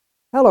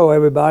Hello,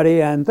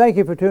 everybody, and thank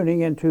you for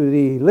tuning into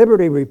the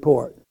Liberty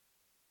Report.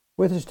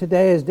 With us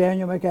today is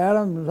Daniel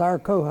McAdams, our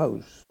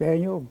co-host.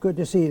 Daniel, good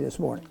to see you this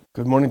morning.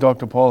 Good morning,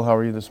 Dr. Paul. How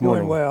are you this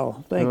morning? Doing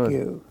well, thank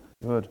you.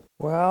 Good.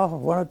 Well, I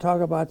want to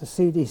talk about the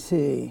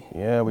CDC.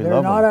 Yeah, we They're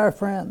love them. not our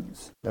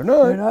friends. They're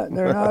not.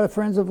 They're not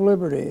friends of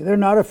liberty. They're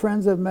not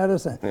friends of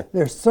medicine.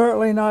 They're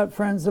certainly not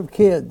friends of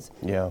kids.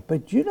 Yeah.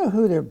 But you know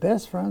who their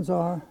best friends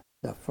are?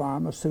 The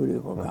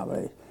pharmaceutical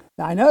companies.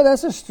 Now, I know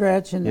that's a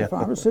stretch in the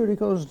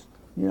pharmaceuticals.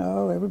 You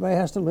know, everybody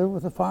has to live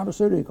with the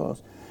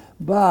pharmaceuticals.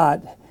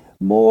 But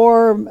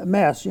more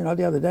mess. You know,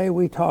 the other day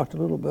we talked a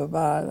little bit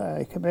about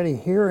a committee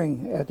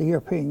hearing at the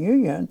European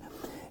Union,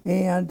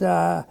 and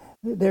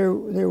there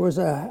was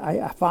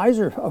a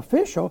Pfizer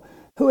official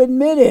who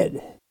admitted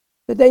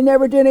that they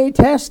never did any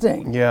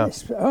testing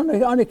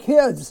on the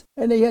kids,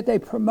 and yet they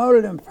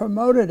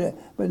promoted it.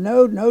 But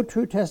no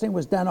true testing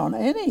was done on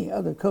any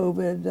of the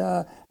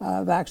COVID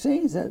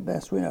vaccines, at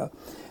best we know.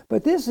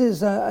 But this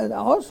is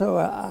also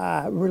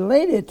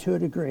related to a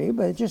degree,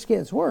 but it just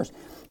gets worse.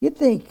 You'd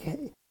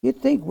think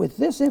with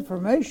this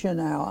information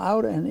now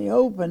out in the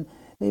open,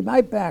 they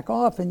might back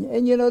off.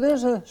 And you know,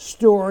 there's a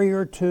story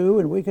or two,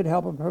 and we could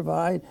help them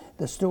provide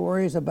the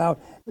stories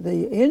about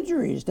the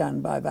injuries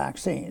done by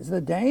vaccines,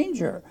 the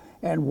danger,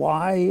 and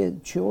why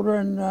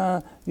children,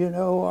 are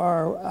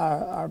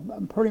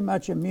pretty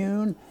much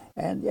immune,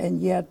 and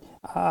yet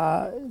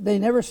they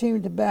never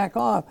seem to back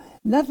off.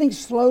 Nothing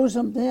slows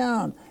them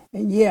down.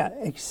 And yet,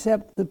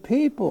 except the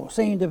people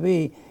seem to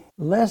be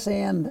less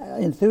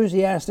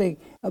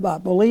enthusiastic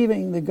about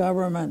believing the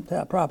government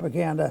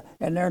propaganda,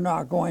 and they're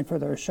not going for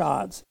their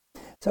shots.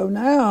 So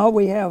now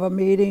we have a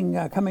meeting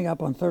coming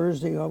up on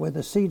Thursday with the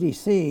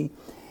CDC,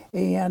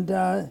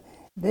 and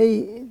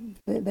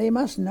they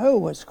must know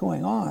what's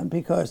going on,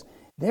 because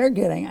they're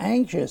getting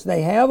anxious.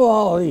 They have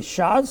all these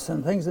shots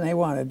and things, and they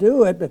want to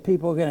do it, but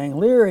people are getting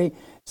leery.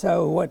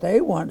 So what they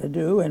want to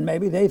do, and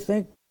maybe they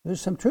think there's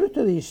some truth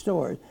to these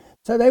stories,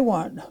 so they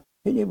want,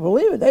 can you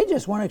believe it? They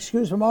just want to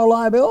excuse from all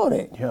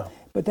liability. Yeah.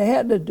 But they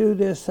had to do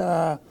this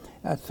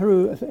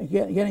through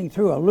getting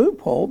through a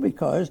loophole,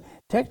 because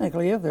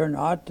technically, if they're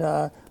not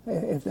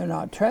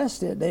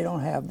tested, they don't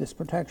have this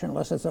protection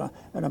unless it's an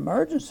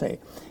emergency.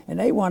 And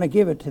they want to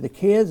give it to the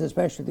kids,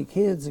 especially the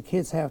kids. The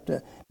kids have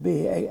to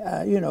be,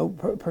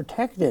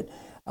 protected.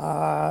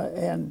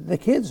 And the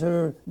kids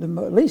are the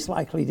least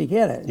likely to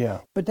get it.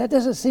 Yeah. But that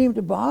doesn't seem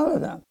to bother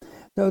them.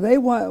 So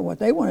what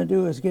they want to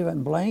do is give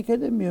them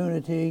blanket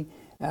immunity,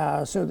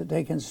 so that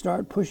they can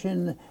start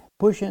pushing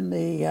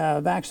the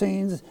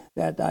vaccines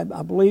that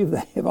I believe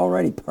they have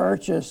already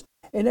purchased,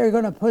 and they're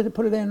going to put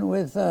it in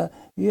with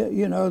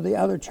the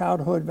other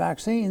childhood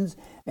vaccines,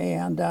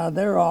 and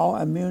they're all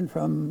immune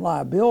from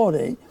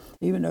liability,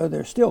 even though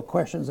there's still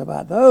questions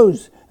about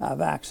those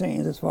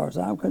vaccines as far as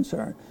I'm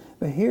concerned.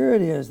 But here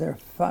it is. They're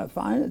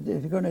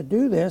going to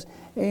do this,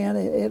 and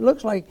it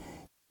looks like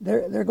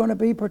they're going to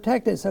be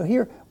protected. So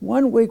here,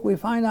 one week we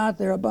find out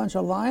they're a bunch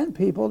of lying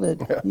people that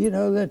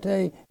that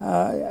they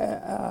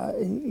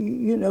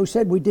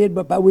said we did,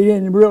 but we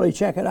didn't really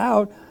check it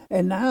out.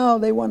 And now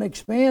they want to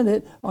expand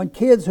it on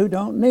kids who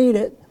don't need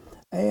it,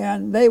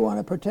 and they want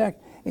to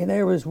protect. And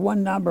there was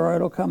one number,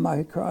 it'll come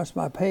across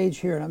my page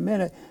here in a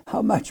minute,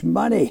 how much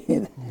money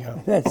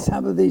that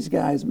some of these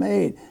guys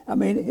made. I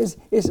mean,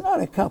 it's not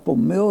a couple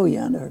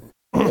million, or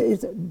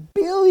it's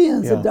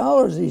billions of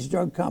dollars. These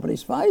drug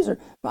companies,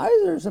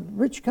 Pfizer's a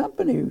rich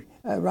company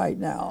right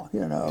now,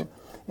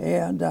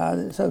 and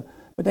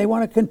but they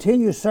want to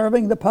continue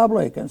serving the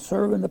public and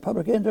serving the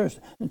public interest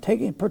and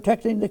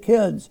protecting the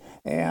kids,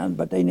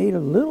 but they need a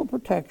little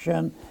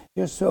protection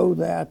just so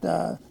that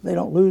they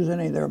don't lose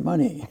any of their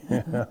money.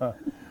 Well,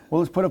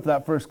 let's put up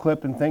that first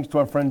clip, and thanks to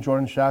our friend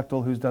Jordan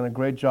Schachtel, who's done a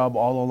great job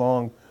all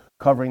along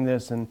covering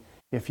this. And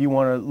if you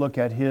want to look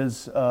at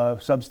his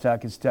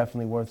Substack, it's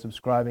definitely worth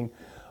subscribing.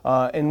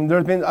 And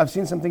I've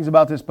seen some things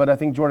about this, but I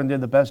think Jordan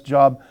did the best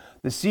job.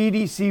 The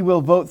CDC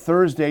will vote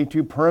Thursday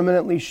to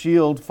permanently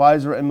shield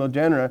Pfizer and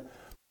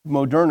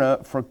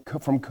Moderna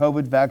from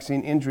COVID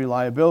vaccine injury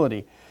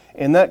liability.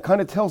 And that kind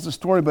of tells the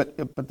story, but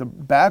the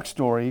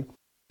backstory,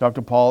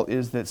 Dr. Paul,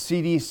 is that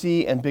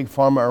CDC and Big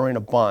Pharma are in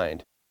a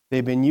bind.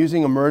 They've been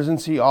using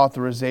emergency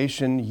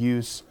authorization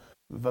use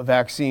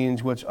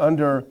vaccines, which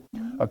under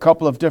a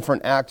couple of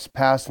different acts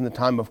passed in the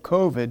time of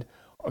COVID,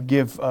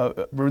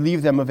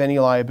 relieve them of any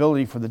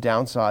liability for the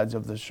downsides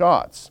of the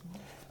shots.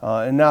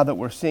 And now that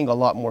we're seeing a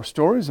lot more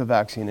stories of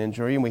vaccine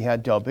injury, and we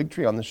had Del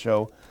Bigtree on the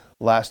show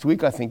last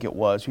week, I think it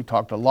was, who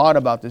talked a lot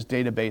about this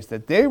database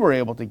that they were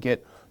able to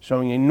get,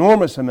 showing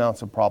enormous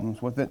amounts of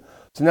problems with it.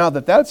 So now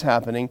that that's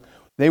happening,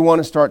 they want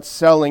to start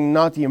selling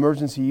not the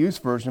emergency use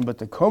version, but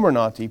the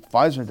Comirnaty,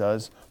 Pfizer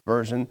does,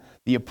 version,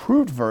 the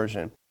approved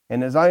version.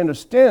 And as I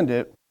understand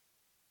it,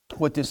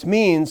 what this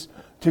means,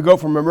 to go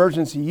from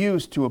emergency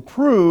use to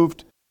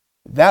approved,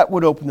 that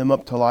would open them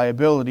up to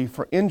liability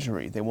for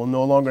injury. They will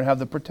no longer have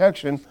the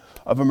protection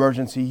of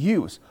emergency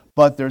use.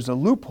 But there's a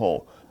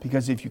loophole,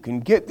 because if you can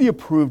get the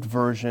approved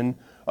version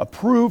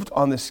approved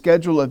on the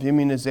schedule of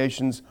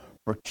immunizations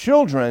for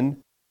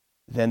children,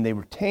 then they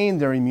retain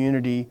their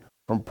immunity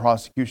from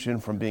prosecution,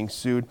 from being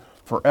sued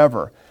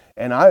forever.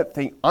 And I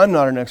think, I'm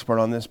not an expert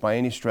on this by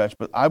any stretch,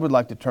 but I would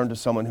like to turn to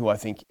someone who I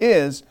think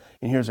is.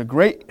 And here's a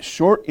great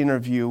short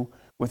interview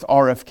with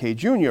RFK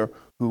Jr.,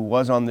 who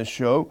was on this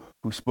show,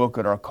 who spoke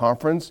at our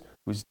conference,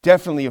 who's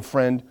definitely a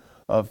friend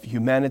of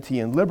humanity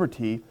and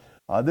liberty.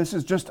 This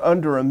is just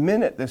under a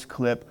minute, this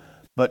clip,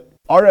 but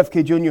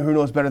RFK Jr., who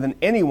knows better than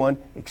anyone,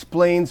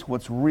 explains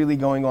what's really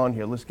going on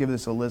here. Let's give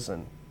this a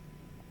listen.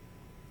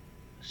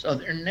 So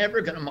they're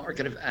never going to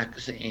market a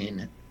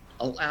vaccine,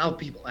 allow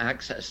people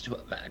access to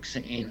a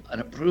vaccine, an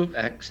approved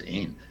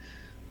vaccine,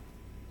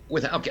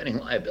 without getting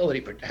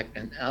liability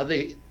protection. Now,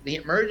 the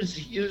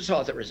emergency use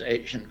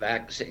authorization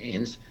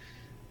vaccines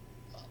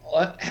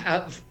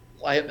have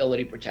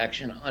liability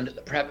protection under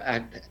the PrEP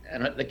Act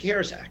and the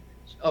CARES Act.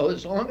 So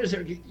as long as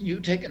you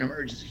take an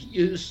emergency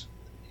use,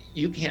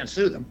 you can't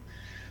sue them.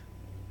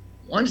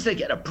 Once they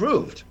get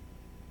approved,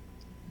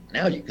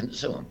 now you can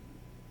sue them,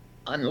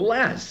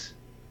 unless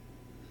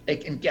they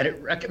can get it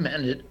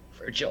recommended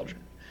for children.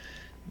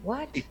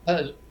 What?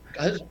 Because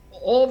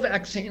all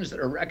vaccines that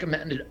are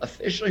recommended,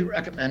 officially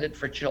recommended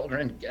for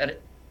children,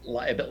 get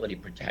liability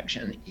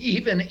protection,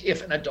 even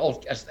if an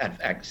adult gets that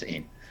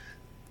vaccine.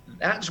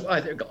 That's why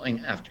they're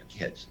going after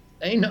kids.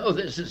 They know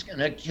this is going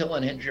to kill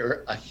and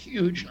injure a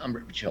huge number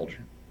of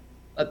children,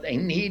 but they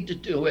need to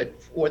do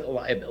it for the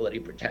liability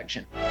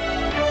protection.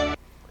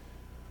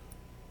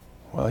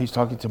 Well, he's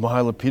talking to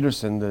Mahila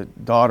Peterson, the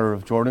daughter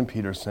of Jordan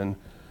Peterson.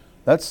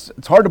 It's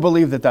hard to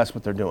believe that that's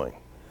what they're doing.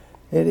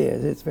 It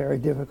is. It's very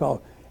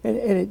difficult. And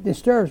it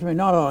disturbs me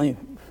not only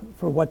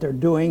for what they're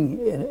doing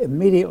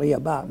immediately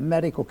about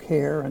medical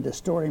care and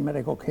distorting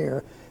medical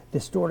care,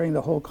 distorting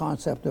the whole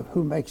concept of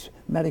who makes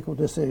medical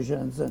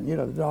decisions and,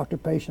 the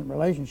doctor-patient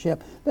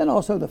relationship, then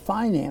also the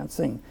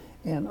financing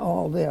and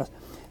all this.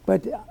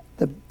 But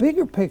the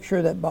bigger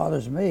picture that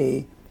bothers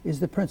me is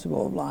the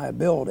principle of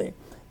liability,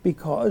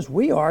 because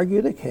we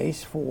argue the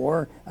case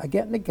for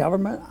getting the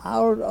government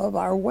out of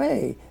our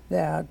way,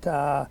 that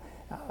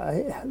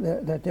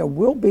there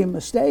will be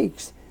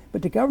mistakes,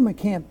 but the government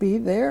can't be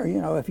there.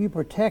 If you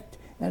protect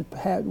and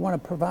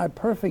want to provide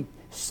perfect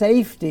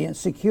safety and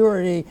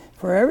security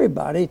for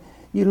everybody,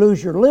 you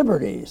lose your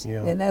liberties.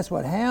 Yeah. And that's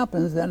what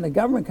happens. Then the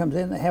government comes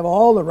in, they have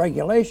all the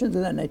regulations,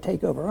 and then they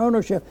take over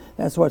ownership.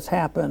 That's what's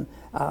happened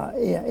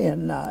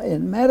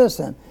in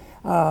medicine.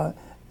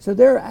 So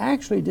they're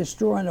actually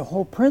destroying the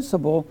whole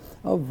principle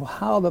of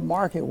how the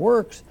market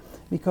works,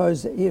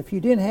 because if you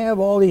didn't have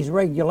all these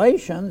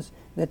regulations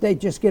that they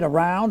just get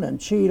around and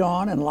cheat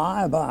on and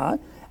lie about,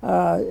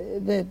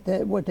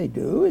 that what they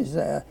do is,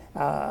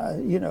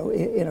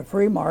 in a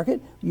free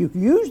market, you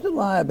use the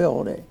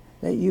liability,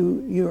 that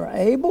you are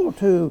able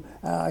to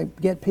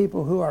get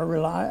people who are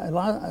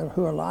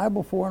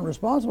liable for and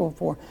responsible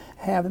for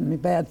having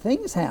bad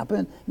things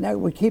happen. Now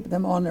we keep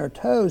them on their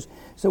toes.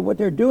 So what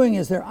they're doing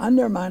is they're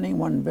undermining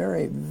one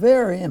very,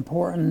 very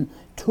important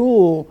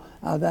tool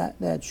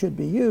that should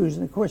be used.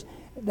 And of course,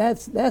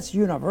 that's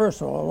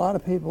universal. A lot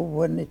of people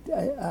wouldn't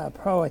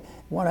probably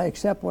want to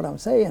accept what I'm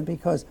saying,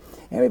 because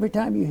every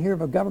time you hear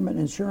of a government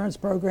insurance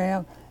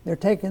program, they're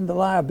taking the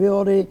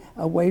liability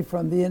away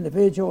from the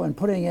individual and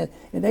putting it,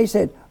 and they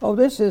said, oh,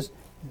 this is,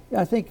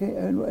 I think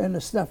in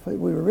the stuff that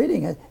we were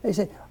reading, they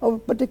said,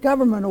 oh, but the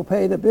government will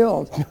pay the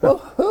bills. Well,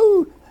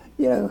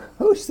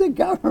 who's the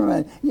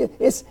government?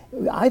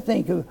 I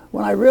think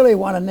when I really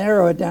want to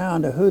narrow it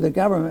down to who the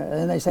government,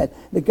 and they said,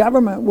 the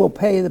government will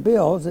pay the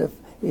bills if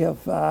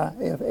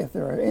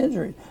there are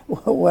injuries.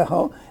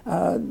 Well,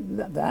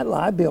 that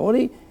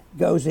liability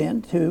goes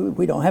into,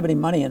 we don't have any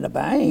money in the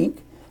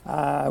bank.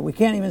 We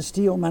can't even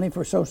steal money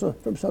from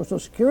Social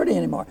Security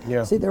anymore.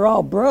 Yeah. See, they're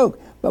all broke.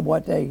 But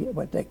what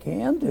they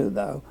can do,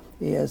 though,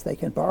 is they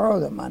can borrow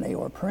the money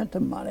or print the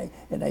money,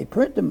 and they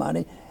print the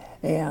money.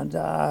 And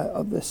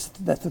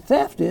the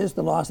theft is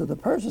the loss of the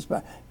purchase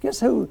power. Guess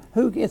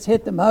who gets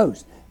hit the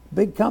most?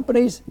 Big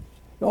companies.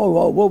 Oh,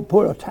 well, we'll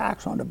put a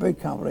tax on the big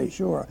companies,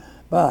 sure,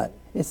 but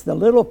it's the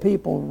little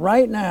people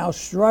right now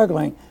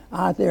struggling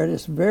out there at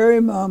this very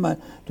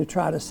moment to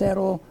try to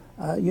settle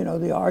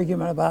the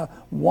argument about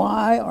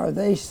why are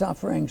they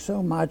suffering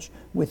so much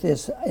with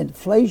this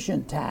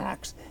inflation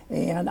tax.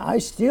 And I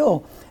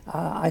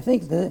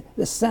think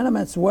the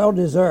sentiment's well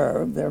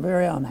deserved. They're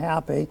very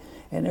unhappy,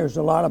 and there's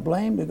a lot of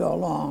blame to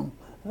go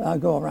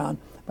around.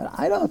 But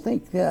I don't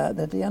think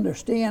that the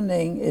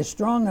understanding is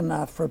strong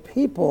enough for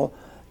people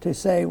to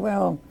say,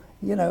 well,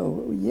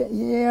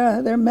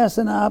 yeah, they're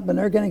messing up and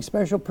they're getting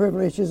special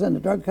privileges and the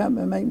drug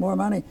company make more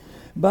money,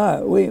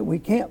 but we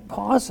can't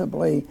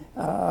possibly,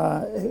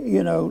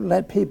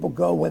 let people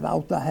go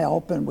without the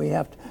help, and we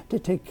have to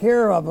take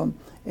care of them.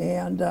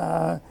 And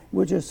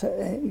we just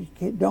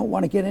don't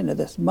want to get into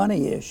this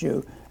money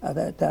issue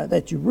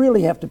that you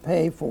really have to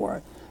pay for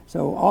it.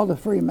 So all the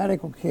free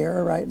medical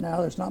care right now,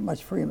 there's not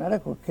much free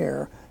medical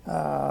care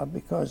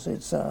because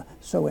it's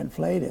so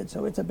inflated.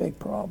 So it's a big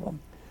problem.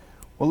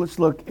 Well, let's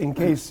look, in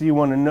case you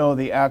want to know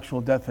the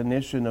actual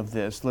definition of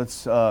this,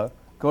 let's go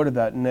to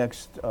that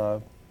next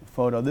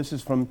photo. This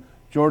is from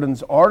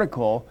Jordan's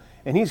article,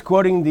 And he's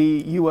quoting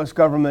the U.S.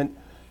 government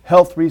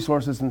Health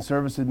Resources and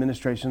Service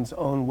Administration's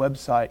own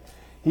website.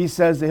 He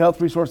says the Health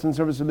Resources and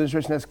Service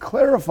Administration has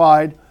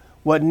clarified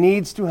what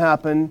needs to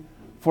happen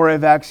for a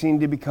vaccine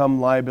to become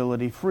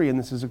liability-free. And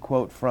this is a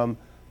quote from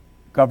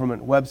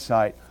government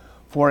website.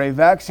 For a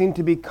vaccine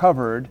to be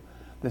covered,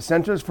 the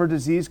Centers for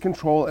Disease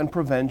Control and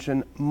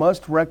Prevention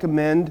must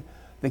recommend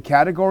the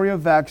category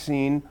of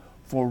vaccine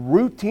for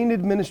routine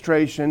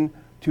administration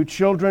to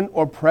children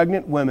or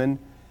pregnant women,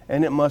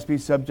 and it must be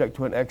subject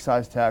to an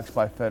excise tax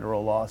by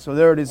federal law. So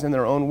there it is in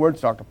their own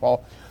words, Dr.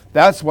 Paul.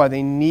 That's why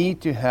they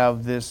need to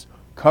have this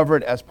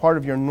covered as part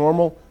of your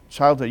normal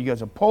childhood. You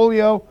guys have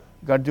polio,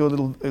 got to do a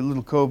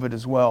little COVID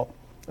as well,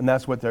 and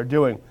that's what they're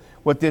doing.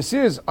 What this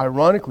is,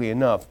 ironically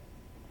enough,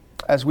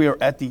 as we are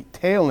at the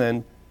tail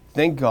end,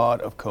 thank God,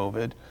 of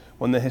COVID,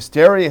 when the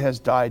hysteria has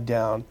died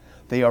down,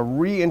 they are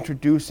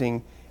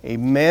reintroducing a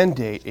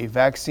mandate, a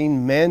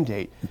vaccine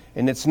mandate.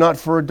 And it's not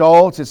for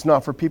adults, it's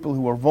not for people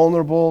who are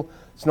vulnerable,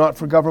 it's not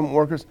for government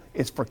workers,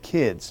 it's for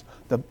kids.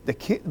 The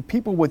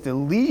people with the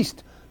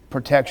least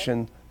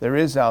protection there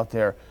is out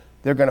there,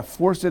 they're going to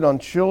force it on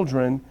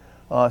children.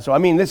 So, I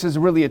mean, this is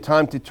really a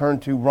time to turn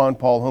to Ron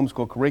Paul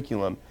homeschool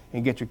curriculum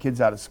and get your kids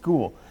out of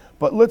school.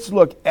 But let's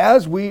look,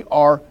 as we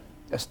are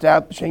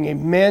establishing a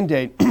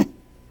mandate,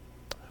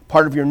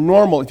 part of your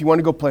normal, if you want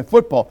to go play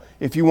football,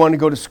 if you want to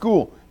go to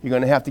school, you're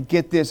going to have to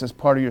get this as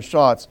part of your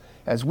shots.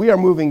 As we are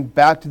moving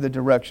back to the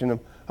direction of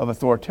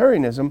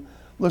authoritarianism,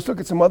 let's look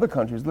at some other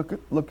countries.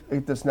 Look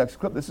at this next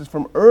clip. This is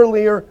from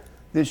earlier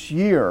this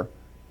year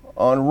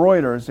on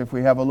Reuters. If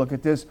we have a look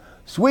at this,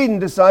 Sweden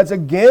decides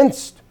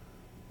against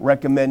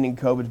recommending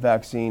COVID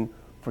vaccine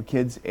for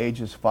kids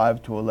ages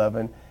 5 to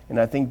 11. And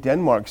I think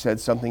Denmark said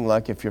something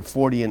like, if you're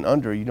 40 and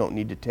under, you don't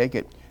need to take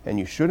it, and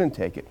you shouldn't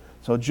take it.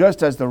 So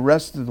just as the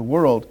rest of the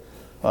world,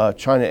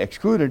 China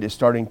excluded, is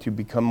starting to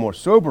become more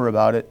sober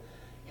about it,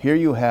 here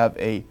you have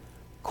a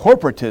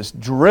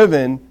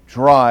corporatist-driven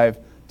drive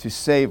to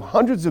save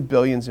hundreds of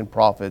billions in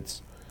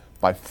profits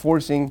by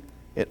forcing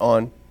it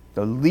on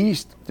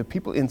the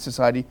people in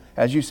society,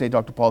 as you say,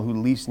 Dr. Paul, who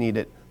least need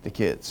it, the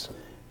kids.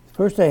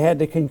 First, they had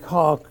to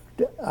concoct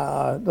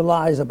the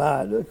lies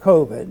about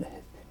COVID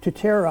to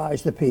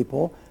terrorize the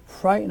people,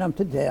 frighten them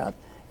to death,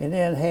 and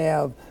then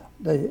have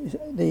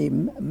the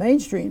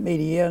mainstream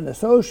media and the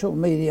social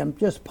media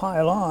just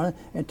pile on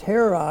and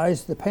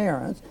terrorize the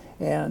parents.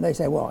 And they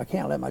say, well, I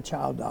can't let my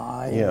child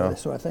die, and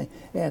this sort of thing.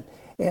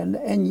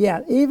 And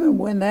yet, even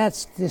when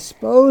that's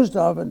disposed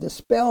of and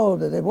dispelled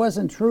that it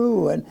wasn't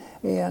true,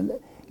 and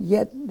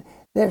yet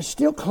they're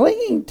still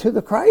clinging to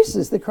the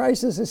crisis. The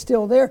crisis is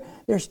still there.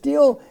 They're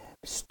still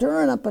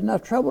stirring up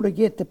enough trouble to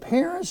get the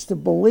parents to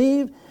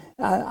believe.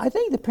 I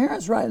think the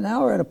parents right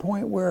now are at a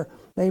point where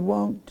they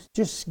won't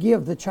just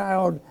give the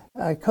child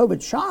a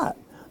COVID shot.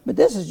 But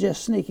this is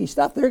just sneaky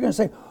stuff. They're going to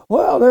say,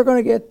 well, they're going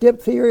to get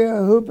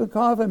diphtheria, whooping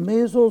cough, and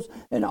measles,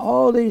 and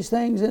all these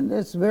things, and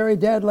it's very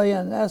deadly,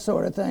 and that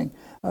sort of thing.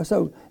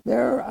 So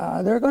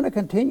they're going to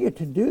continue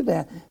to do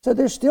that. So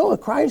there's still a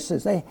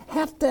crisis. They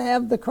have to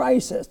have the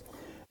crisis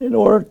in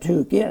order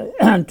to get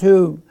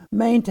to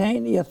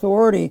maintain the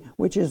authority,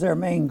 which is their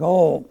main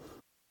goal.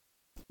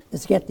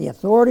 Is get the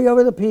authority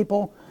over the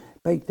people,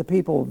 make the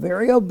people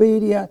very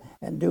obedient,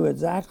 and do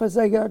exactly as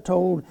they get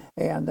told.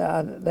 And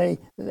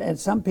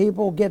some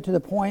people get to the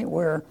point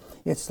where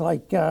it's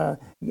like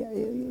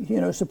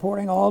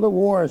supporting all the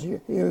wars.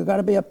 You've got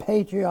to be a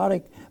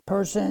patriotic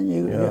person.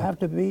 You have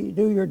to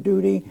do your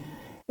duty.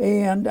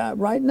 And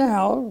right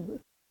now,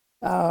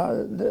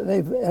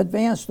 they've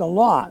advanced a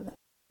lot.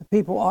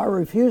 People are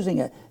refusing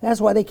it. That's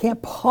why they can't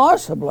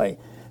possibly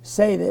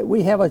say that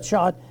we have a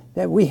shot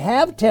that we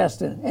have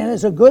tested and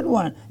it's a good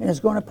one and it's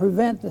going to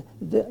prevent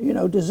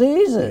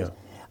diseases.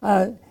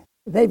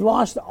 They've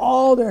lost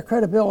all their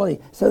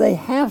credibility, so they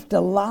have to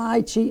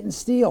lie, cheat, and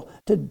steal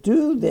to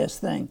do this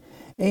thing.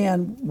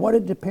 And what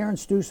did the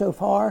parents do so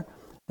far?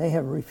 They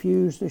have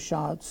refused the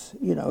shots,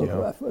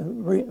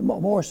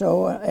 more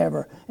so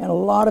ever. And a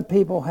lot of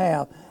people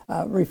have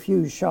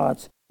refused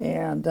shots.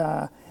 And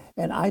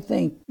I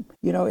think,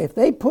 if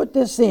they put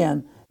this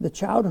in, the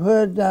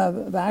childhood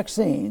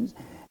vaccines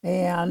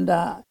and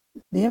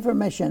the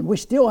information, we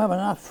still have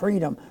enough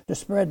freedom to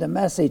spread the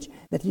message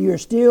that you're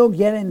still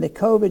getting the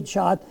COVID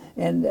shot,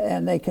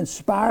 and they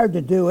conspired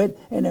to do it,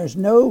 and there's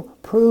no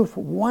proof,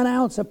 1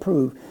 ounce of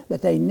proof,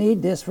 that they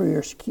need this for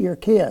your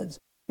kids.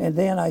 And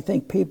then I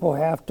think people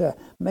have to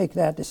make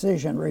that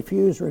decision,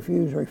 refuse,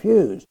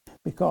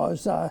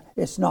 because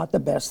it's not the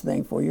best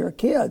thing for your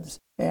kids.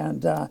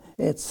 And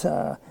it's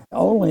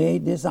only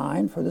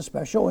designed for the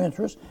special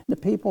interests, the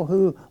people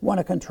who want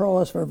to control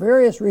us for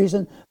various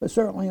reasons, but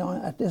certainly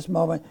at this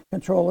moment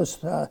control us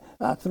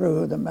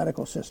through the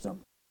medical system.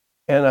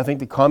 And I think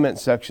the comment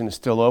section is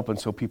still open,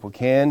 so people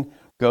can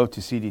go to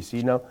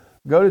CDC. Now,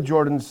 go to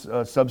Jordan's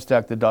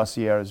Substack, The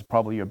Dossier is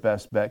probably your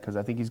best bet, because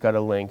I think he's got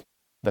a link.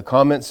 The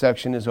comment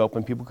section is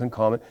open. People can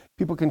comment.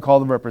 People can call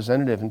the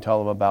representative and tell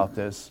them about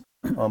this.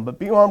 But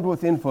be armed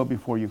with info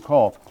before you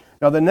call.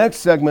 Now, the next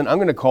segment I'm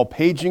going to call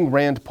Paging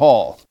Rand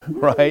Paul,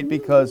 right?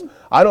 Because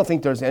I don't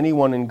think there's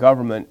anyone in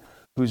government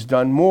who's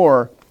done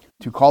more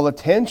to call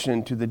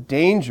attention to the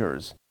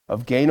dangers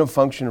of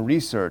gain-of-function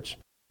research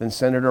than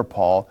Senator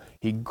Paul.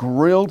 He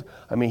grilled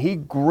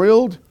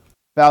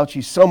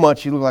Fauci so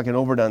much he looked like an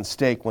overdone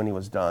steak when he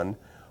was done.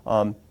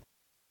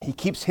 He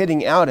keeps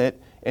hitting out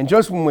it, and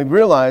just when we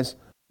realize,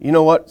 you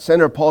know what,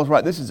 Senator Paul's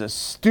right, this is a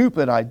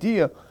stupid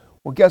idea,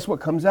 well, guess what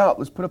comes out?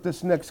 Let's put up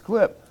this next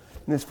clip.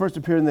 And this first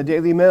appeared in the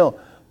Daily Mail.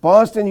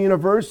 Boston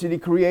University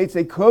creates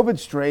a COVID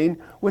strain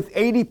with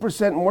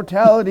 80%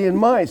 mortality in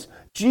mice.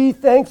 Gee,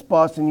 thanks,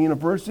 Boston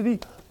University.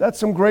 That's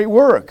some great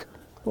work.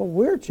 Well,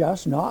 we're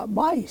just not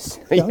mice.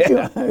 Don't you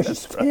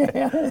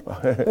understand?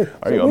 Right.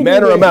 Are you a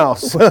man or a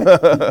mouse?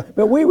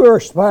 But we were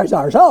surprised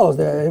ourselves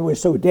that it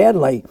was so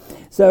deadly.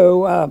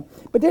 So,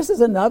 but this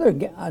is another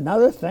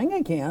thing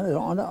again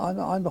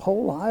on the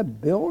whole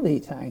liability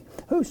thing.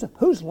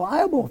 Who's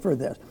liable for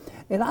this?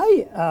 And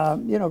I,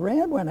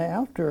 Rand went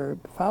after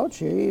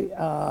Fauci,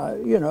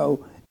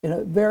 in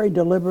a very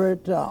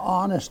deliberate,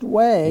 honest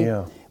way.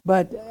 Yeah.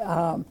 But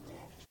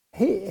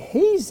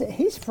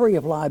he's free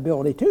of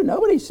liability too.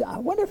 I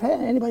wonder if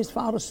anybody's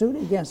filed a suit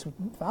against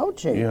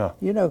Fauci.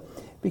 Yeah.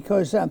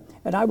 Because and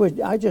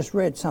I just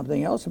read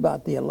something else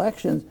about the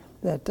elections.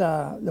 That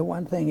the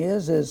one thing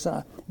is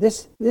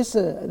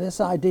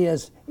this idea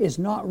is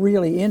not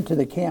really into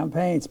the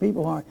campaigns.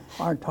 People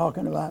aren't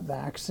talking about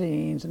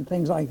vaccines and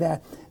things like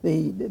that.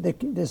 The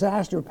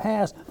disaster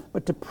passed,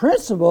 but the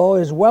principle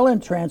is well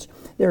entrenched.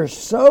 They're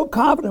so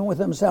confident with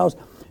themselves,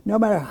 no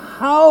matter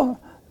how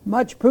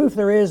much proof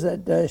there is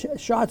that the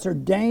shots are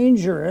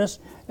dangerous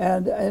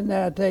and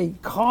that they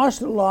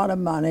cost a lot of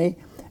money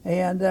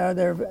and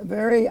they're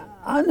very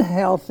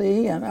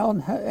unhealthy and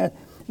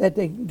that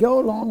they go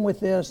along with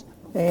this,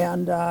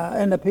 and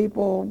the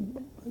people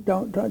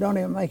don't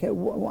even make it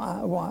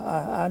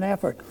an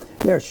effort.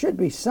 There should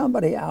be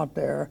somebody out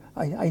there.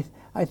 I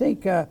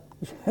think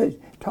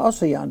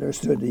Tulsi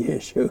understood the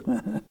issue.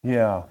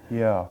 Yeah.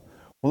 Well,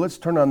 let's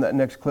turn on that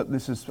next clip.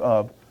 This is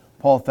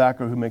Paul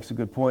Thacker, who makes a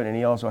good point, and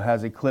he also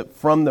has a clip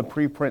from the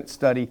preprint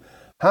study.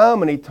 How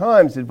many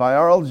times did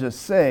virologists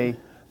say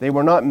they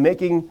were not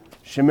making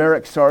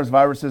chimeric SARS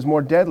viruses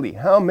more deadly?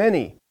 How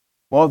many?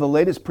 Well, the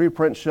latest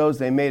preprint shows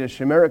they made a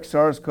chimeric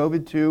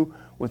SARS-CoV-2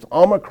 with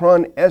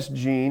Omicron S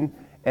gene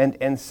and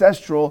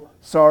ancestral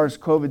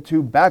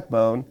SARS-CoV-2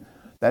 backbone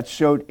that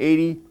showed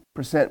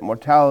 80%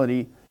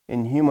 mortality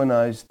in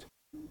humanized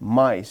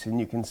mice,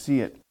 and you can see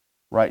it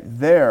right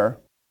there.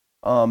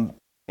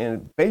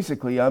 And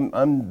basically,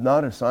 I'm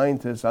not a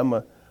scientist.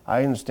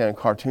 I understand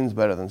cartoons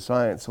better than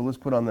science. So let's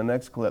put on the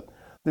next clip.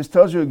 This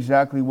tells you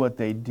exactly what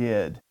they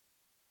did.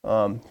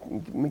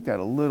 Make that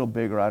a little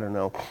bigger. I don't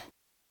know.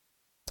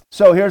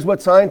 So here's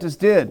what scientists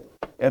did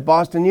at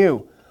Boston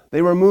U.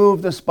 They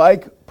removed the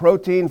spike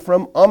protein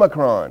from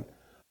Omicron.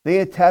 They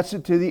attached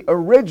it to the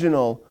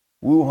original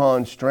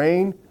Wuhan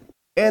strain,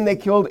 and they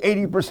killed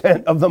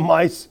 80% of the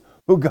mice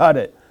who got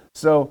it.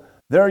 So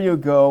there you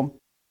go.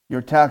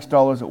 Your tax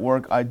dollars at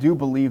work. I do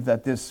believe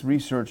that this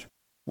research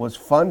was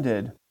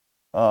funded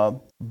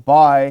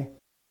by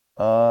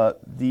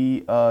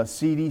the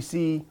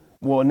CDC,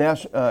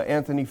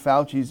 Anthony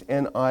Fauci's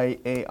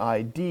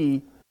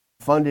NIAID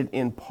funded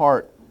in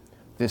part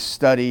this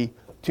study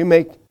to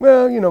make,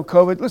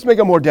 COVID, let's make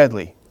it more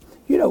deadly.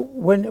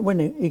 When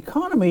the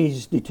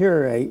economies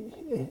deteriorate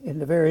in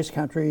the various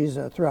countries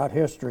throughout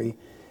history,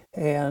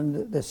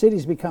 and the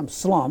cities become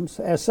slums,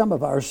 as some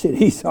of our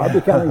cities are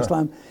becoming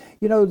slums,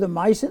 the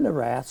mice and the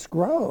rats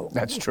grow.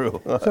 That's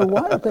true. So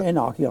why don't they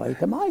inoculate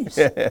the mice?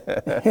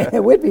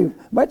 We'd be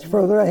much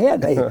further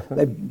ahead.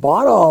 They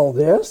bought all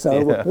this,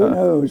 so who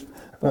knows?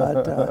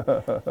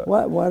 But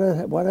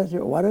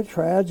what a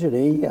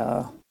tragedy.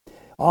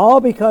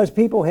 All because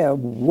people have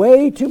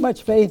way too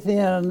much faith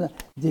in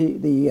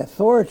the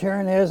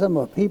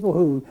authoritarianism of people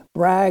who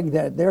brag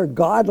that they're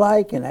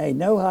godlike and they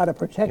know how to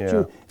protect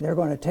you, they're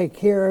going to take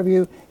care of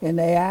you, and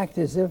they act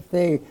as if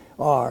they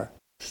are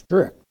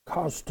strict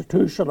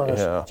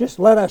constitutionalists. Yeah. Just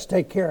let us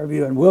take care of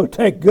you and we'll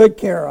take good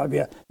care of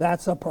you.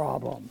 That's a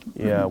problem.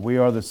 Yeah, we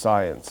are the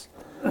science.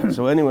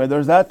 So anyway,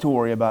 there's that to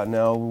worry about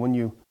now.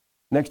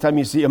 Next time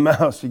you see a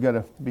mouse, you got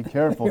to be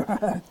careful.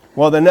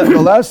 Well, the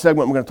last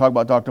segment we're going to talk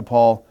about, Dr.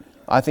 Paul,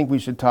 I think we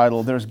should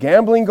title, There's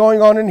Gambling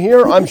Going On in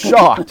Here? I'm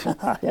Shocked.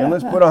 And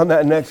let's put on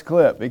that next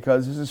clip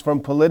because this is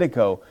from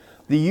Politico.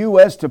 The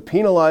U.S. to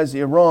penalize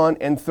Iran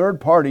and third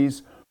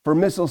parties for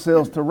missile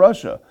sales to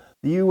Russia.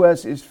 The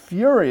U.S. is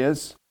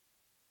furious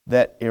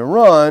that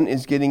Iran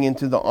is getting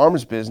into the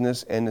arms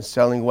business and is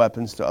selling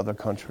weapons to other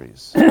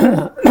countries.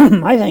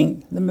 I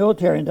think the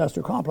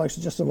military-industrial complex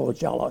is just a little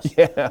jealous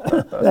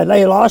that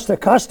they lost a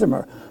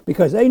customer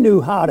because they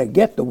knew how to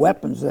get the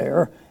weapons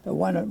there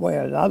one way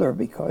or another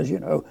because,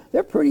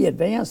 they're pretty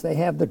advanced. They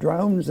have the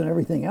drones and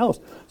everything else.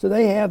 So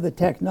they have the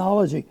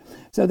technology.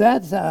 So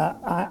that's,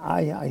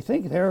 I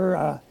think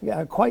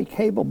they're quite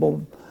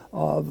capable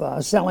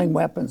of selling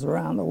weapons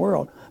around the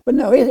world. But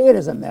no, it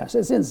is a mess.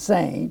 It's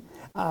insane.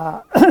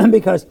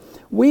 Because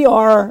we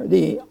are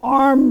the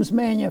arms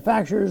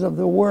manufacturers of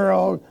the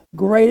world,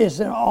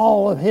 greatest in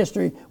all of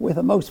history, with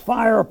the most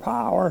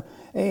firepower,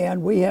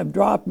 And we have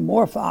dropped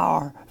more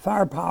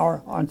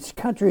firepower on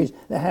countries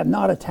that have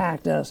not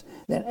attacked us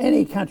than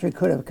any country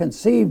could have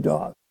conceived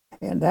of.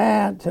 And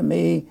that, to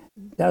me,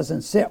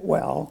 doesn't sit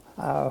well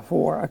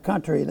for a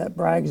country that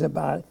brags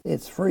about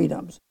its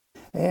freedoms.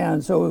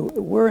 And so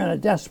we're in a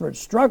desperate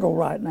struggle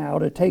right now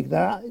to take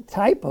that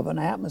type of an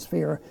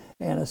atmosphere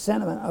and a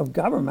sentiment of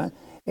government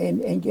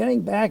and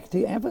getting back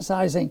to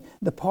emphasizing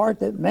the part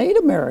that made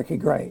America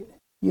great.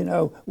 You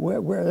know,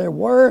 where there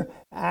were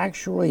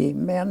actually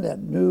men that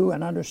knew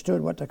and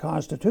understood what the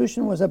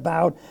Constitution was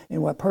about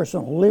and what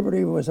personal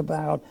liberty was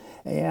about,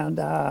 and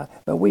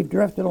but we've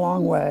drifted a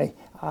long way.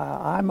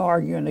 I'm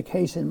arguing the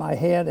case in my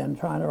head and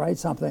trying to write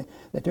something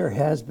that there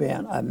has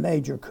been a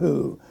major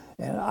coup,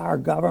 and our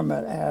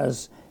government,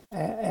 as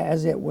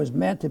it was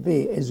meant to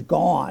be, is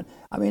gone.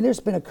 I mean, there's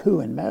been a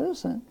coup in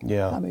medicine.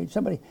 Yeah. I mean,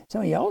 somebody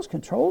else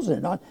controls it,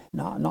 not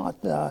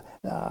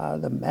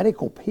the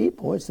medical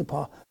people. It's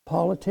the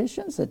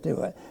politicians that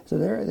do it. So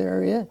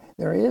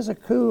there is a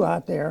coup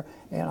out there,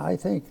 and I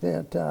think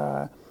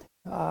that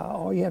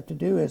all you have to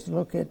do is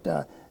look at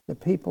the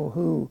people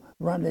who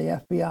run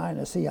the FBI and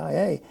the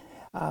CIA,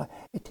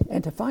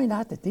 and to find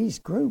out that these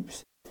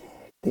groups,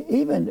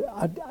 even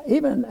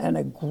an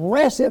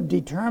aggressive,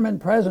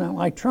 determined president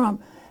like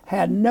Trump,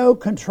 had no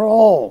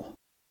control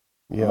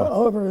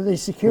over the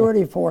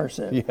security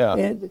forces.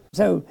 Yeah.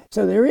 So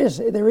there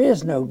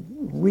is no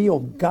real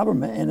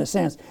government in the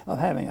sense of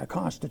having a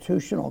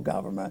constitutional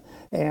government,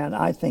 and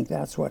I think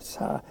that's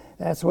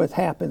what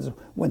happens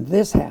when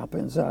this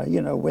happens.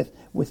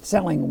 With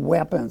selling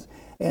weapons,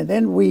 and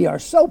then we are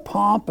so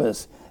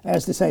pompous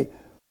as to say,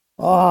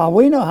 "Oh,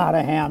 we know how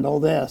to handle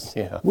this.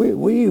 Yeah.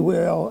 We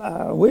will.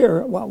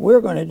 What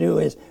we're going to do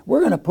is we're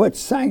going to put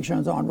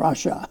sanctions on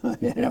Russia,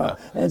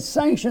 and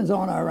sanctions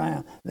on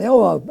Iran. They'll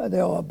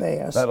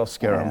obey us. That'll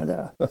scare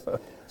them.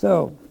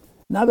 So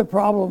another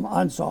problem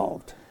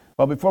unsolved."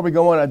 Well, before we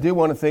go on, I do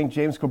want to thank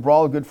James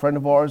Cabral, a good friend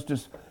of ours,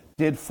 just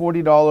did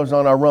 $40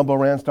 on our Rumble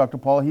Rants, Dr.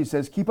 Paul. He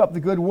says, "Keep up the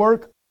good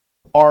work,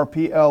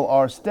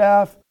 RPLR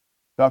staff."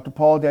 Dr.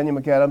 Paul, Daniel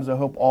McAdams, I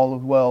hope all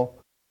is well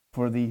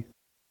for the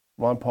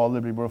Ron Paul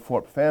Liberty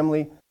Report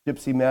family.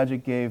 Gypsy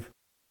Magic gave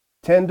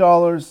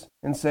 $10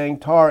 and saying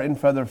tar and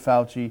feather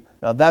Fauci.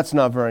 Now that's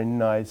not very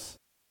nice,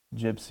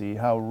 Gypsy.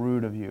 How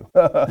rude of you.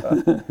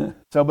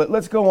 But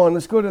let's go on.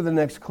 Let's go to the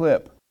next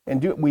clip.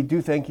 And we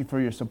do thank you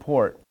for your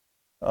support.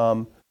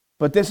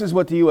 But this is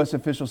what the U.S.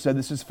 official said.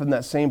 This is from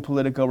that same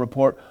Politico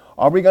report.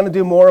 Are we going to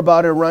do more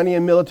about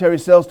Iranian military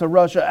sales to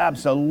Russia?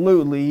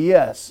 Absolutely,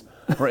 yes.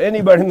 For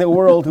anybody in the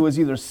world who is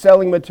either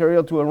selling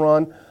material to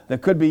Iran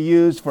that could be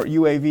used for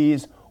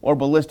UAVs or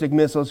ballistic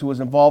missiles, who was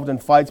involved in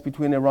fights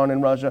between Iran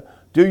and Russia,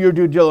 do your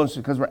due diligence,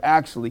 because we're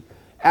actually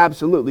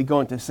absolutely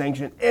going to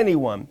sanction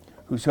anyone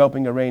who's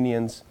helping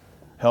Iranians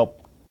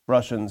help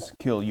Russians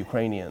kill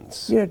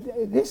Ukrainians.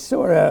 This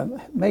sort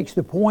of makes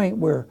the point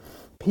where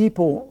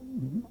people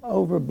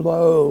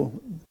overblow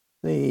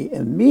the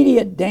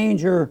immediate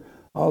danger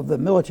of the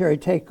military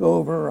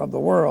takeover of the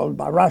world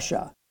by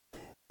Russia.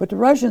 But the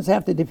Russians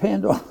have to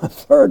depend on a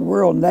third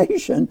world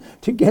nation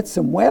to get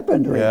some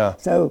weaponry. Yeah.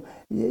 So,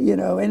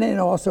 and then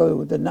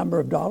also the number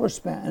of dollars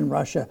spent in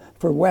Russia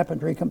for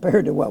weaponry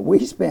compared to what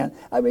we spent.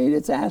 I mean,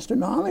 it's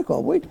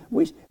astronomical. We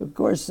of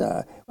course,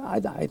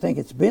 I think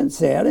it's been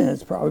said, and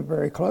it's probably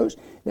very close,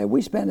 that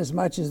we spend as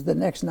much as the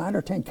next 9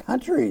 or 10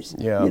 countries.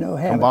 Yeah,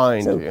 have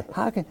combined. So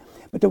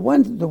but the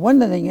one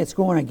thing that's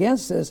going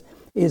against us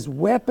is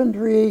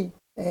weaponry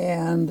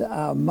and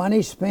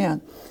money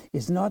spent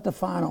is not the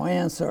final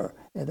answer.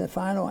 The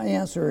final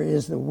answer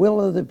is the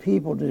will of the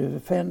people to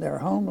defend their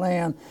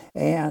homeland,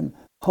 and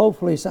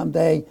hopefully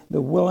someday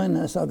the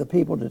willingness of the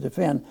people to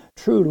defend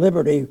true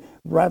liberty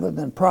rather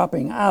than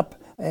propping up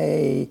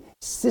a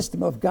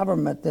system of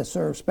government that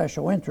serves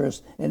special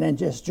interests and then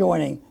just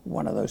joining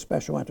one of those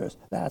special interests.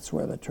 That's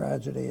where the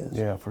tragedy is.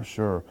 Yeah, for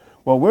sure.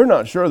 Well, we're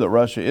not sure that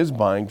Russia is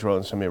buying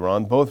drones from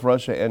Iran. Both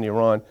Russia and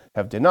Iran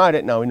have denied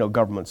it. Now, we know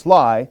governments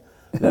lie.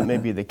 That may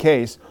be the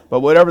case.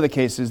 But whatever the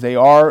case is, they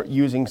are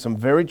using some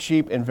very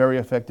cheap and very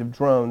effective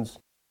drones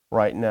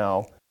right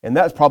now. And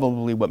that's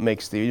probably what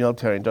makes the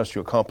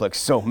military-industrial complex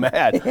so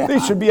mad. Yeah. They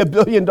should be $1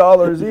 billion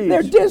each.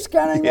 They're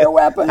discounting their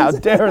weapons. How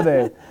dare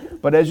they?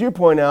 But as you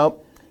point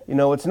out,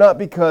 it's not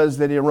because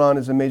that Iran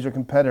is a major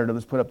competitor.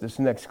 Let's put up this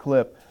next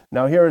clip.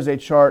 Now here is a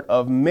chart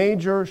of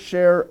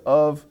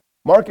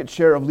market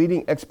share of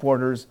leading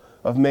exporters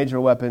of major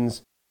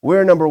weapons.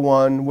 We're number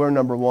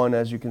one,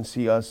 as you can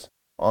see us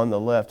on the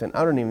left, and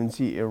I don't even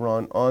see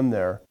Iran on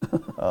there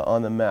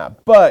on the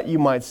map. But you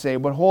might say,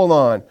 but hold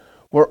on,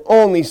 we're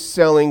only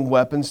selling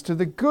weapons to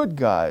the good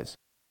guys.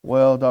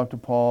 Well, Dr.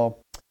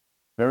 Paul,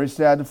 very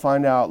sad to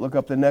find out. Look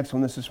up the next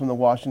one. This is from the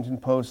Washington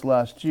Post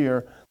last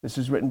year. This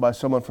is written by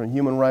someone from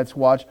Human Rights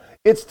Watch.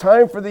 It's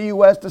time for the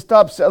U.S. to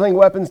stop selling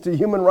weapons to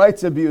human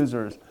rights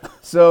abusers.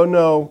 So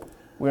no,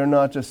 we're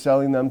not just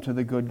selling them to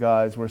the good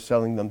guys. We're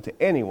selling them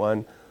to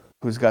anyone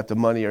who's got the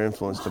money or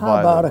influence to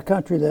buy them. How about a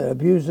country that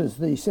abuses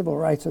the civil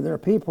rights of their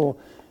people?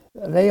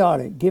 They ought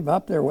to give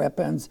up their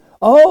weapons.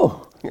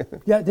 Oh,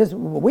 Yeah,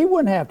 we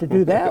wouldn't have to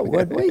do that,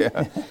 would we?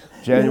 Yeah.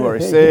 January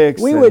 6th.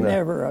 We would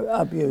never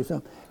abuse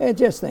them. And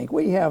just think,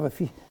 we have a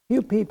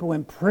few people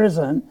in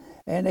prison,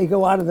 and they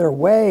go out of their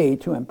way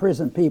to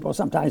imprison people.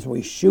 Sometimes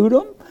we shoot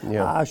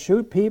them,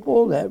 shoot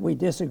people that we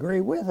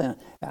disagree with,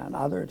 and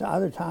other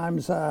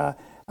times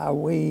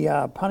we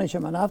punish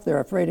them enough they're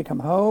afraid to come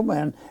home.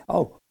 And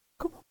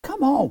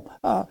come home.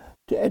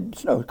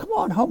 So come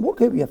on home. We'll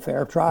give you a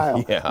fair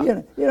trial. Yeah.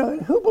 You know,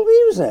 who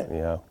believes it?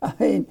 Yeah. I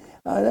mean,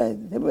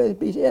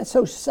 it's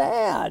so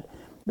sad,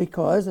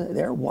 because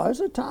there was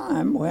a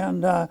time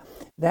when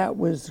that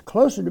was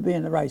closer to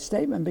being the right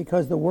statement,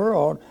 because the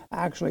world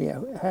actually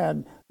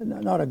had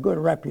not a good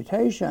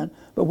reputation,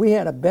 but we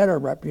had a better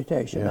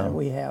reputation than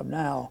we have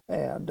now.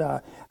 And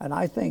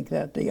I think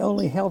that the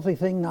only healthy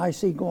thing I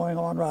see going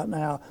on right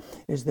now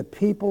is the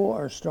people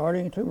are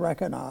starting to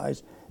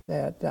recognize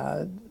that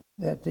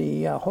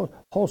the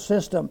whole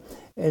system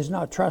is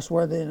not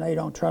trustworthy, and they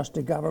don't trust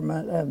the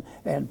government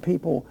and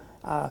people.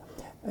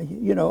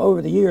 You know,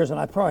 over the years, and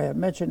I probably have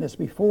mentioned this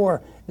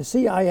before, the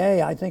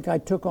CIA, I think I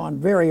took on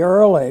very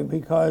early,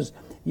 because,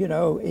 you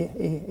know,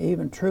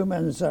 even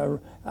Truman's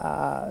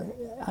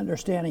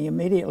understanding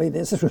immediately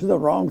this was the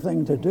wrong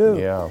thing to do.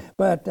 Yeah.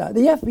 But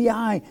the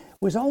FBI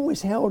was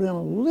always held in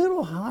a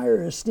little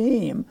higher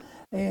esteem,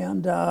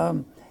 and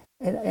now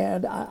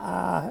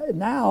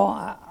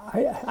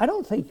I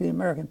don't think the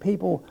American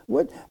people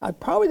would.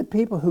 Probably the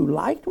people who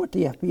liked what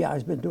the FBI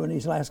has been doing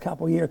these last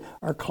couple of years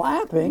are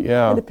clapping,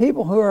 and the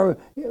people who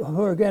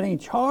are getting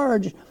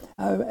charged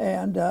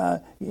and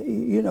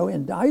you know,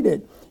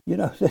 indicted. You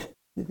know,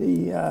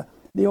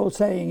 the old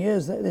saying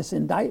is that this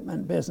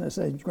indictment business,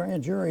 a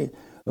grand jury,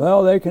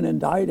 well, they can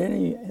indict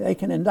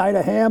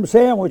a ham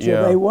sandwich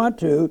if they want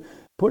to.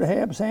 Put a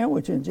ham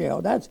sandwich in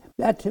jail.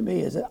 That to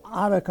me is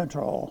out of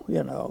control.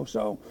 You know,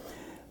 so.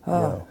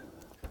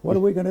 What are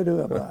we going to do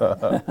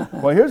about it?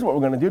 Well, here's what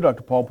we're going to do,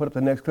 Dr. Paul. Put up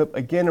the next clip.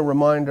 Again, a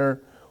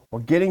reminder, we're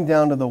getting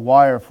down to the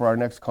wire for our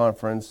next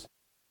conference.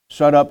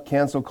 Shut Up,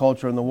 Cancel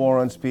Culture, and the War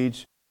on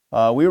Speech.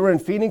 We were in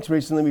Phoenix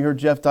recently. We heard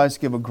Jeff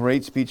Deist give a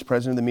great speech,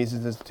 president of the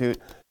Mises Institute.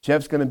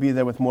 Jeff's going to be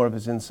there with more of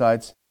his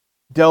insights.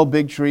 Del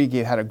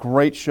Bigtree had a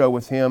great show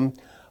with him.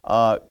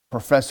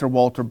 Professor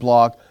Walter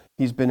Block.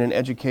 He's been an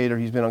educator.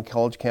 He's been on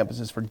college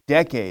campuses for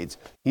decades.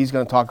 He's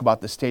going to talk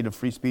about the state of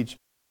free speech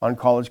on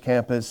college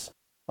campus.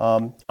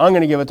 I'm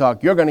going to give a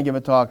talk. You're going to give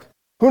a talk.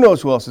 Who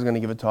knows who else is going to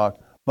give a talk?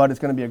 But it's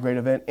going to be a great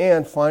event.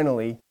 And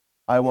finally,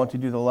 I want to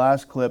do the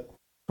last clip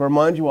to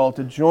remind you all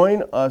to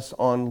join us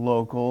on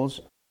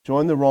Locals.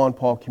 Join the Ron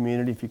Paul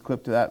community. If you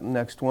click to that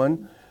next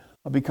one,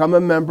 become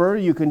a member.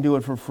 You can do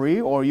it for free,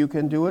 or you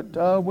can do it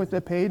with a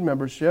paid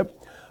membership.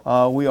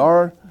 We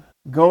are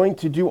going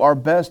to do our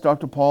best,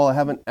 Dr. Paul. I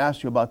haven't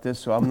asked you about this,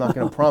 so I'm not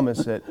going to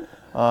promise it.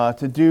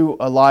 To do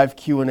a live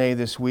Q&A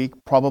this week,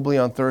 probably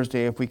on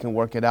Thursday if we can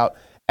work it out.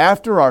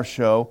 After our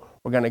show,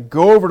 we're going to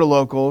go over to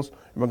Locals,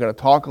 and we're going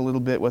to talk a little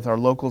bit with our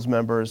Locals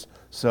members.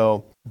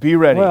 So be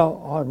ready.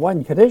 Well, on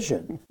one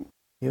condition.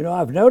 You know,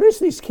 I've noticed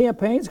these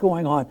campaigns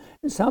going on,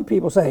 and some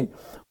people say,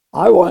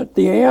 I want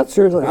the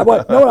answers.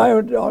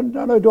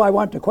 No, do I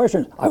want the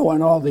questions? I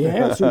want all the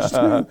answers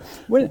too.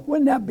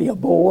 Wouldn't that be a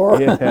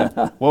bore? Yeah.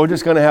 Well, we're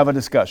just going to have a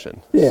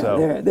discussion. Yeah,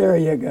 so. there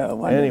you go.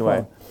 Wonderful.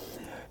 Anyway.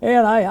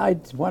 And I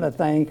want to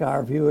thank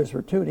our viewers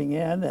for tuning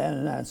in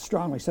and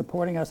strongly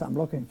supporting us. I'm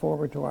looking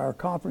forward to our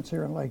conference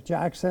here in Lake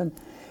Jackson.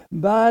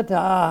 But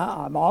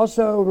I'm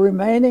also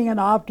remaining an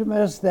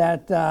optimist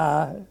that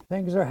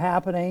things are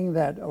happening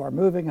that are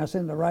moving us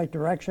in the right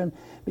direction,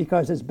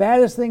 because as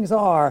bad as things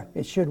are,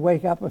 it should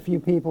wake up a few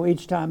people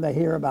each time they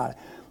hear about it.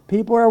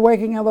 People are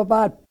waking up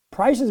about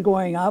prices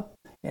going up,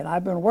 and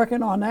I've been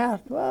working on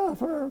that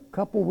for a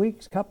couple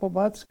weeks, couple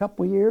months,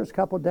 couple years,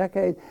 couple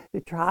decades,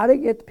 to try to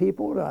get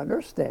people to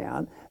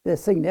understand the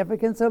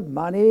significance of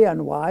money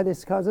and why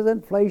this causes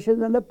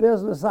inflation and the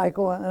business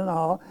cycle and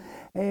all.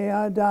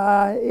 And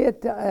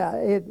it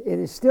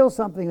is still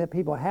something that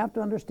people have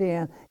to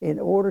understand in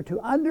order to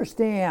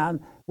understand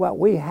what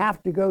we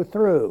have to go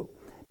through.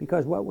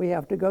 Because what we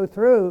have to go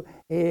through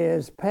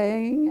is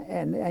paying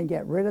and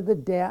get rid of the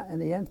debt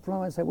and the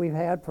influence that we've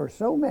had for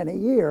so many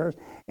years,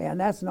 and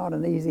that's not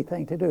an easy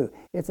thing to do.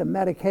 It's a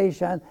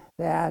medication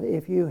that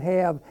if you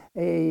have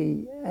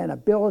an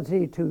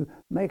ability to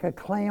make a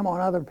claim on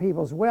other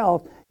people's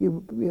wealth,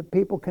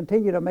 people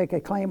continue to make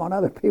a claim on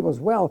other people's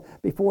wealth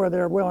before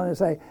they're willing to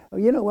say, oh,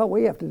 you know what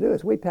we have to do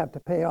is we have to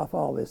pay off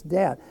all this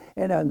debt.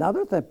 And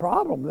another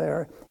problem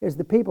there is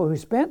the people who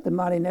spent the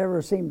money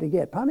never seem to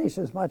get punished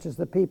as much as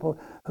the people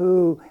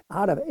who,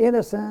 out of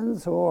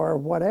innocence or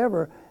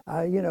whatever,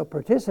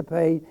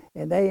 participate,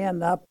 and they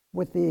end up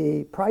with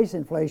the price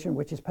inflation,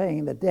 which is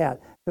paying the debt.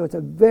 So it's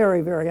a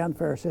very, very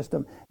unfair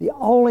system. The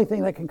only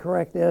thing that can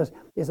correct this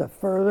is a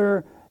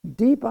further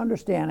deep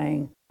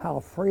understanding how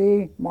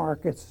free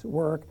markets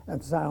work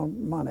and sound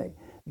money.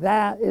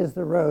 That is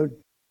the road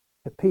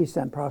to peace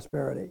and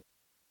prosperity. I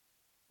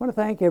want to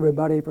thank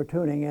everybody for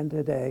tuning in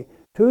today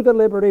to the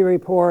Liberty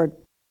Report.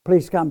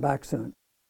 Please come back soon.